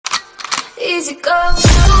easy go.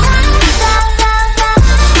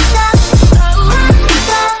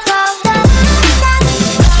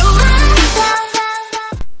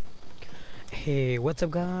 Hey, what's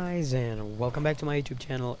up guys, and welcome back to my YouTube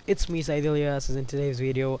channel. It's me, Said Ilyas. In today's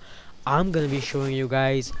video I'm gonna be showing you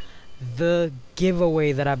guys the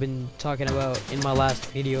giveaway that I've been talking about in my last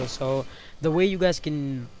video. So the way you guys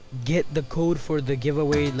can get the code for the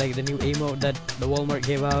giveaway, like the new emote that the Walmart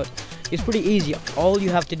gave out, is pretty easy. All you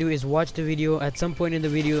have to do is watch the video. At some point in the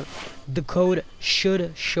video the code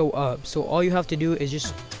should show up, so all you have to do is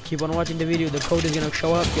just keep on watching the video. The code is gonna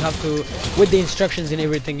show up. You have to, with the instructions and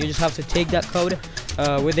everything, you just have to take that code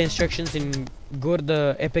with the instructions and go to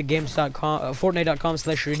the epicgames.com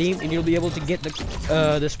fortnite.com/redeem, and you'll be able to get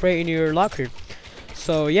the spray in your locker.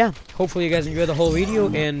 So yeah, hopefully you guys enjoy the whole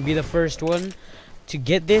video and be the first one to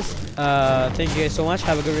get this. Thank you guys so much.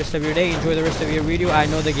 Have a good rest of your day. Enjoy the rest of your video. I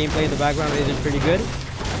know the gameplay in the background isn't pretty good,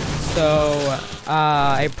 so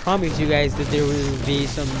I promise you guys that there will be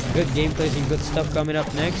some good gameplays and good stuff coming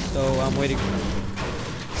up next, so I'm waiting.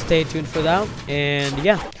 Stay tuned for that, and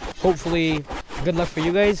yeah, hopefully good luck for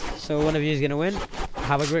you guys. So one of you is gonna win.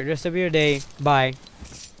 Have a great rest of your day. Bye.